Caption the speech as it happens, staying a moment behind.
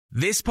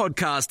This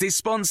podcast is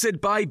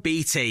sponsored by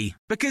BT,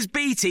 because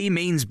BT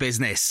means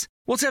business.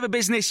 Whatever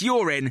business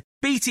you're in,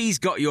 BT's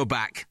got your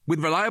back, with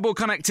reliable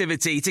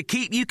connectivity to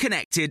keep you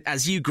connected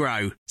as you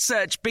grow.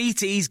 Search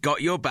BT's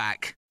got your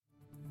back.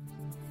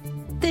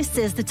 This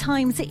is the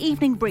Times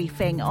evening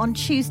briefing on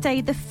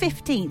Tuesday, the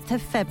 15th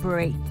of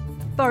February.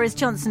 Boris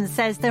Johnson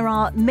says there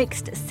are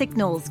mixed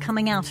signals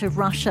coming out of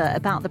Russia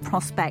about the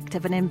prospect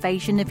of an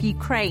invasion of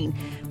Ukraine.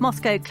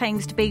 Moscow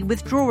claims to be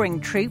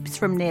withdrawing troops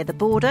from near the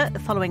border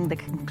following the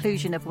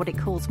conclusion of what it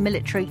calls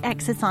military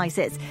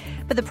exercises.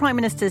 But the Prime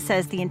Minister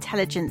says the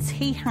intelligence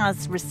he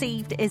has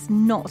received is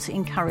not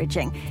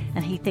encouraging,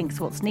 and he thinks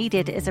what's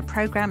needed is a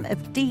programme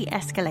of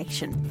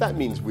de-escalation. That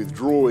means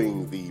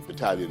withdrawing the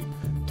battalion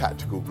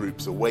tactical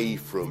groups away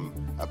from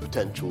a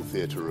potential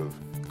theatre of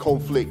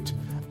conflict,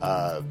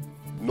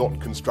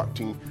 not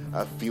constructing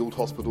field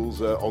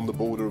hospitals on the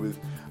border with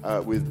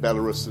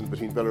Belarus and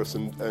between Belarus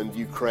and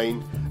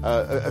Ukraine,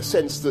 a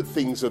sense that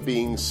things are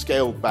being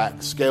scaled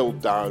back, scaled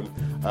down,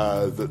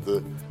 that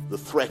the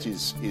threat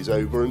is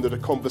over, and that a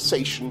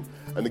conversation,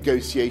 a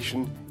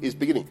negotiation is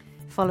beginning.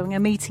 Following a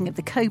meeting of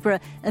the Cobra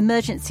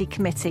Emergency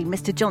Committee,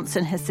 Mr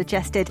Johnson has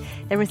suggested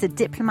there is a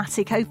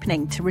diplomatic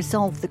opening to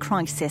resolve the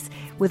crisis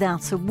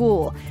without a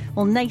war.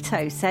 Well,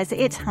 NATO says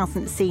it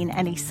hasn't seen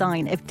any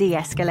sign of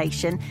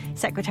de-escalation.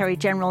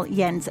 Secretary-General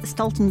Jens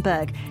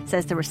Stoltenberg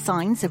says there are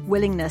signs of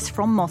willingness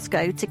from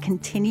Moscow to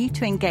continue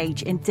to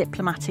engage in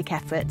diplomatic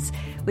efforts,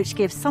 which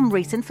gives some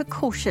reason for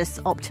cautious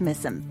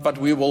optimism. But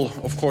we will,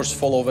 of course,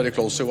 follow very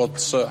closely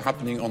what's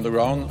happening on the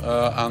ground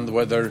and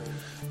whether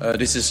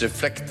this is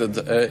reflected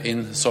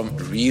in some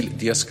real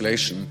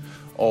de-escalation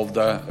of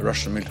the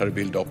Russian military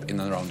build-up in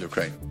and around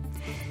Ukraine.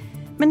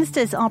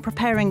 Ministers are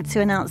preparing to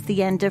announce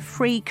the end of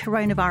free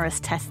coronavirus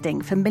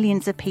testing for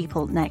millions of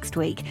people next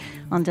week.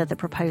 Under the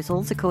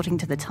proposals, according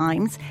to The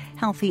Times,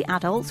 healthy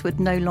adults would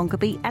no longer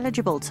be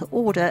eligible to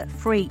order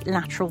free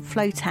lateral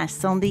flow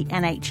tests on the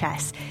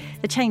NHS.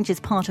 The change is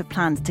part of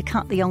plans to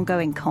cut the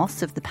ongoing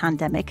costs of the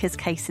pandemic as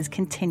cases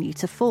continue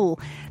to fall.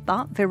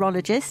 But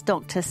virologist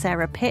Dr.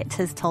 Sarah Pitt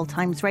has told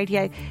Times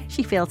Radio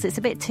she feels it's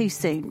a bit too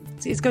soon.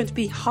 It's going to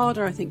be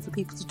harder, I think, for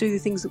people to do the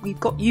things that we've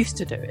got used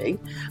to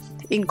doing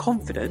in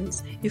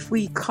confidence if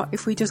we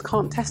just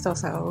can't test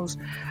ourselves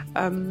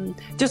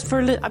just for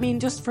a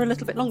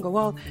little bit longer.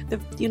 Well,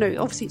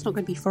 obviously it's not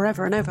going to be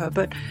forever and ever,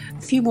 but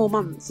a few more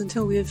months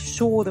until we're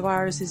sure the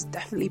virus is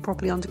definitely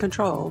properly under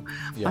control.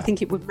 Yeah. I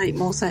think it would make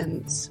more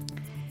sense.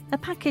 A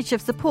package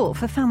of support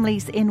for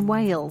families in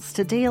Wales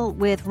to deal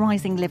with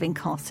rising living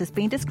costs has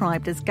been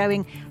described as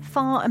going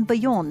far and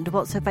beyond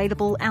what's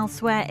available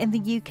elsewhere in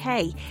the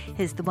UK.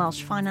 Here's the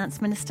Welsh Finance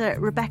Minister,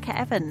 Rebecca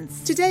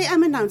Evans. Today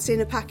I'm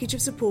announcing a package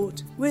of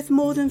support worth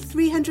more than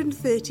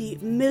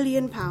 £330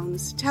 million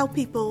to help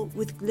people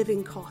with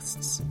living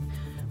costs.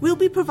 We'll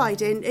be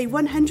providing a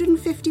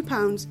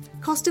 £150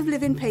 cost of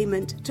living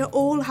payment to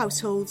all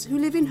households who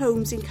live in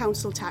homes in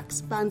council tax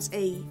bands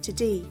A to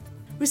D.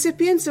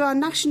 Recipients of our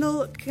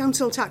National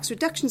Council Tax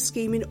Reduction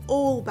Scheme in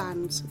all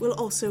bands will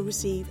also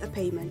receive a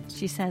payment.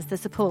 She says the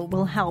support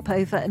will help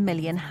over 1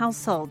 million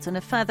households, and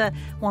a further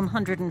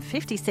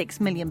 £156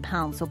 million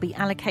will be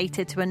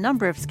allocated to a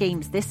number of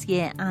schemes this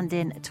year and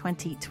in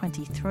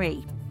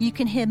 2023. You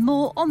can hear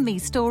more on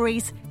these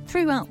stories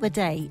throughout the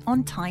day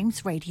on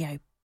Times Radio.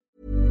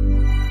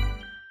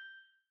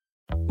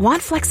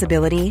 Want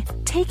flexibility?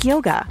 Take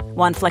yoga.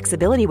 Want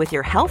flexibility with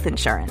your health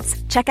insurance?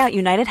 Check out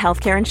United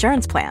Healthcare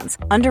Insurance Plans.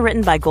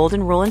 Underwritten by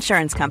Golden Rule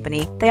Insurance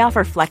Company, they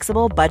offer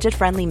flexible,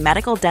 budget-friendly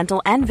medical,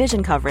 dental, and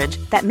vision coverage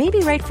that may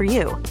be right for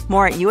you.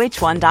 More at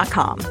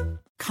uh1.com.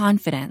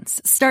 Confidence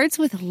starts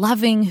with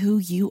loving who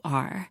you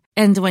are.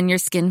 And when your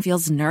skin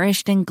feels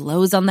nourished and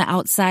glows on the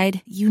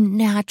outside, you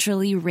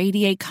naturally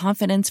radiate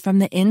confidence from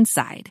the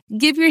inside.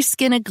 Give your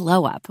skin a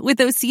glow up with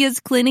Osea's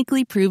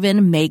clinically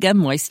proven Mega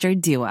Moisture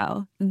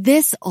Duo.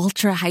 This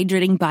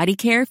ultra-hydrating body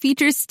care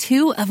features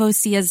 2 of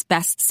Osea's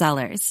best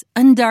sellers,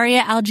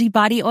 Undaria Algae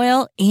Body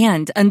Oil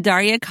and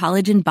Undaria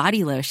Collagen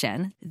Body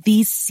Lotion.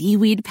 These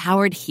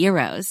seaweed-powered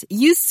heroes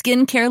use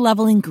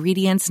skincare-level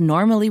ingredients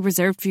normally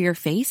reserved for your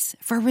face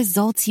for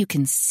results you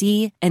can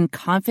see and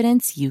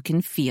confidence you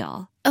can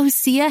feel.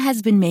 Osea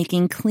has been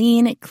making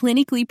clean,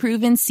 clinically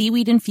proven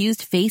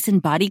seaweed-infused face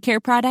and body care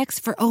products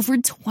for over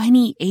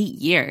 28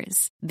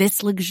 years.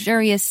 This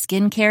luxurious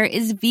skincare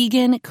is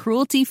vegan,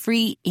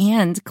 cruelty-free,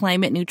 and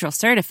climate-neutral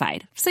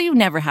certified, so you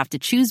never have to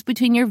choose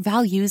between your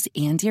values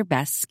and your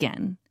best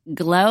skin.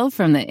 Glow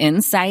from the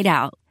inside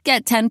out.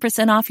 Get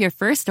 10% off your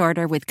first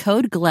order with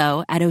code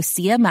GLOW at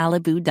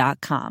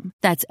OseaMalibu.com.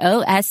 That's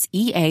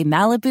OSEA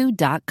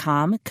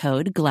Malibu.com,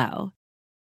 code GLOW.